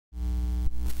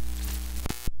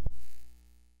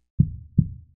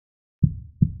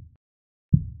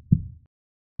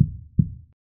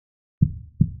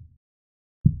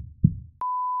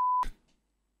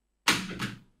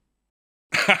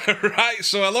Right,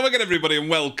 so hello again everybody and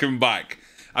welcome back.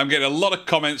 I'm getting a lot of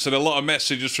comments and a lot of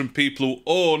messages from people who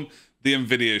own the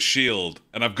Nvidia Shield,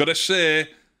 and I've got to say,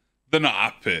 they're not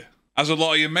happy. As a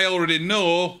lot of you may already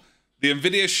know, the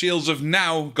Nvidia Shields have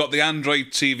now got the Android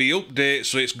TV update,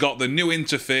 so it's got the new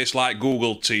interface like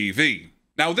Google TV.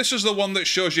 Now this is the one that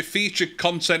shows you featured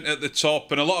content at the top,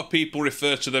 and a lot of people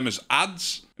refer to them as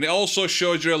ads. And it also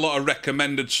shows you a lot of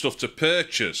recommended stuff to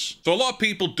purchase. So a lot of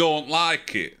people don't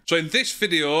like it. So in this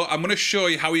video, I'm going to show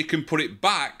you how you can put it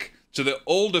back to the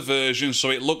older version so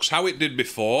it looks how it did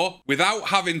before, without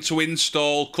having to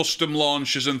install custom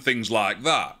launchers and things like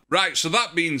that. Right, so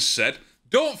that being said,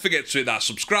 don't forget to hit that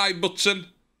subscribe button,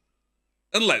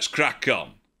 and let's crack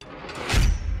on.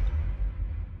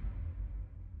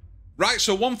 Right,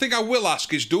 so one thing I will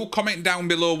ask is do comment down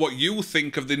below what you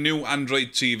think of the new Android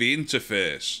TV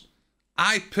interface.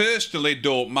 I personally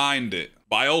don't mind it,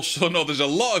 but I also know there's a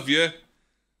lot of you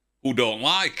who don't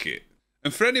like it.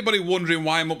 And for anybody wondering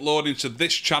why I'm uploading to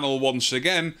this channel once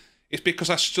again, it's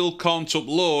because I still can't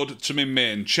upload to my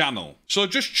main channel. So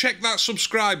just check that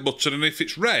subscribe button, and if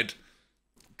it's red,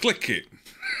 click it.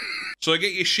 So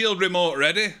get your Shield remote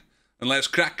ready, and let's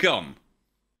crack on.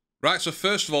 Right, so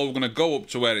first of all, we're going to go up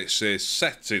to where it says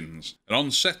Settings. And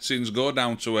on Settings, go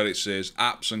down to where it says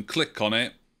Apps and click on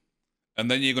it.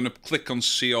 And then you're going to click on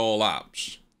See All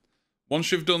Apps.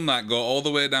 Once you've done that, go all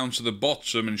the way down to the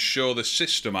bottom and show the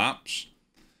System Apps.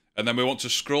 And then we want to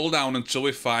scroll down until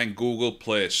we find Google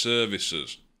Play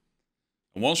Services.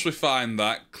 And once we find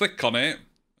that, click on it.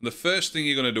 And the first thing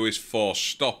you're going to do is force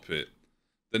stop it.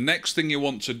 The next thing you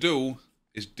want to do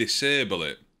is disable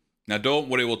it. Now don't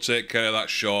worry, we'll take care of that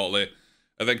shortly.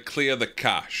 And then clear the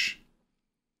cache.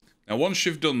 Now once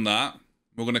you've done that,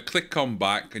 we're going to click on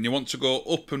back, and you want to go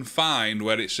up and find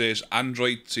where it says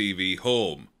Android TV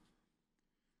Home.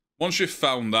 Once you've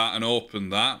found that and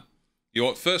opened that,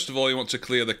 first of all you want to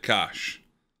clear the cache.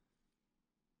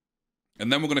 And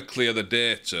then we're going to clear the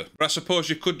data. But I suppose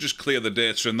you could just clear the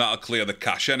data and that'll clear the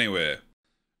cache anyway.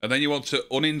 And then you want to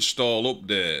uninstall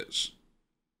updates.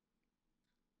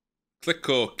 Click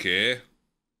OK,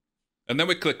 and then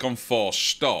we click on Force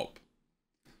Stop.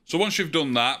 So once you've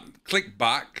done that, click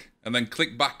back, and then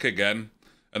click back again,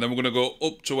 and then we're going to go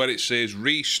up to where it says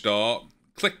Restart,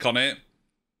 click on it,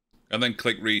 and then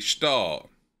click Restart.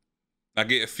 Now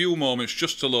give it a few moments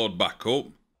just to load back up.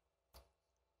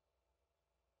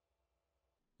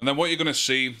 And then what you're going to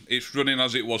see, it's running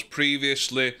as it was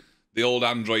previously, the old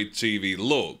Android TV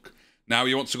look. Now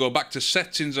you want to go back to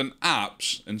Settings and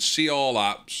Apps, and See All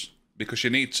Apps, because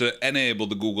you need to enable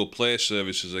the Google Play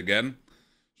Services again.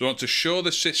 So you want to show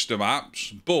the system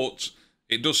apps, but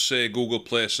it does say Google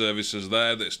Play Services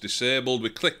there that's disabled. We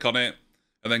click on it,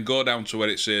 and then go down to where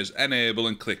it says Enable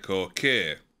and click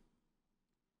OK.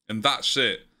 And that's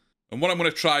it. And what I'm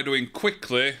going to try doing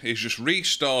quickly is just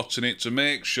restarting it to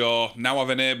make sure, now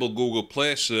I've enabled Google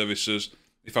Play Services,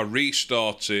 if I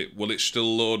restart it, will it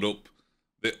still load up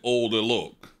the older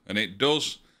look? And it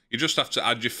does. You just have to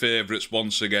add your favourites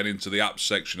once again into the apps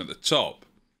section at the top.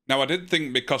 Now I did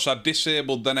think, because I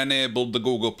disabled then enabled the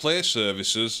Google Play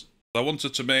Services, I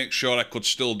wanted to make sure I could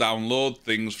still download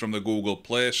things from the Google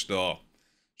Play Store.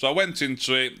 So I went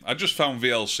into it, I just found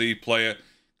VLC Player,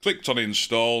 clicked on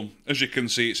Install. As you can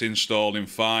see, it's installing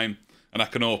fine, and I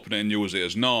can open it and use it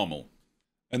as normal.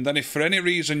 And then if for any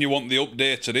reason you want the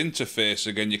updated interface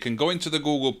again, you can go into the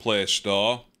Google Play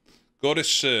Store, go to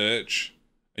Search,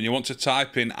 and you want to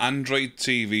type in Android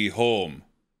TV Home.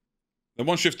 Then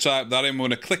once you've typed that in, we're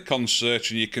going to click on Search,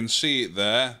 and you can see it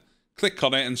there. Click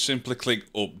on it and simply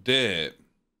click Update.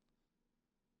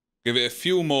 Give it a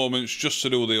few moments just to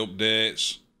do the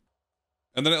updates.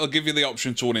 And then it'll give you the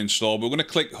option to uninstall. But we're going to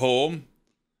click Home.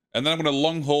 And then I'm going to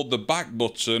long hold the back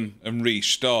button and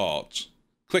restart.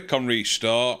 Click on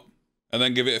Restart. And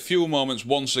then give it a few moments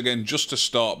once again just to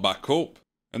start back up.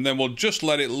 And then we'll just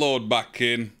let it load back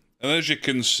in. And as you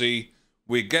can see,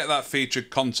 we get that featured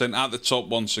content at the top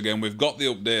once again. We've got the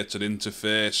updated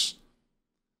interface.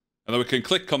 And then we can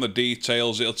click on the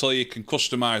details. It'll tell you can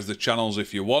customize the channels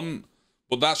if you want.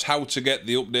 But that's how to get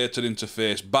the updated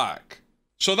interface back.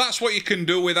 So that's what you can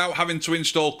do without having to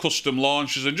install custom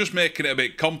launchers and just making it a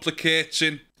bit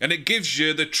complicating. And it gives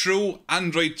you the true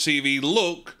Android TV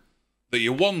look that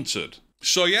you wanted.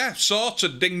 So yeah,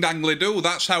 sorted, ding-dangly-do.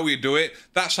 That's how you do it.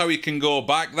 That's how you can go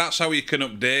back. That's how you can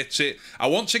update it. I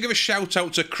want to give a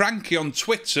shout-out to Cranky on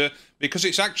Twitter, because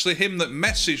it's actually him that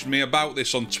messaged me about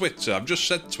this on Twitter. I've just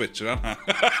said Twitter, haven't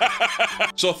I?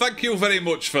 So thank you very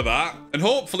much for that. And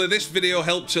hopefully this video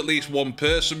helps at least one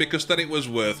person, because then it was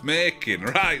worth making.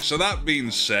 Right, so that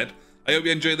being said, I hope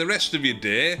you enjoy the rest of your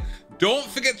day. Don't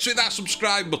forget to hit that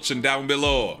subscribe button down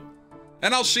below.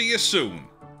 And I'll see you soon.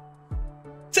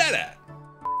 Ta-da!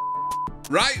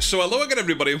 Right, so hello again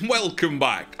everybody and welcome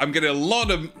back. I'm getting a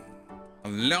lot of...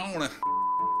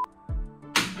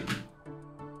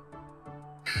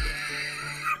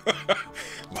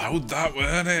 Loud that,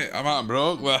 weren't it? I might have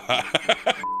broke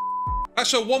that.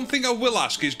 So one thing I will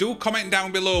ask is do comment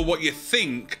down below what you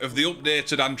think of the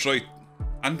updated Android.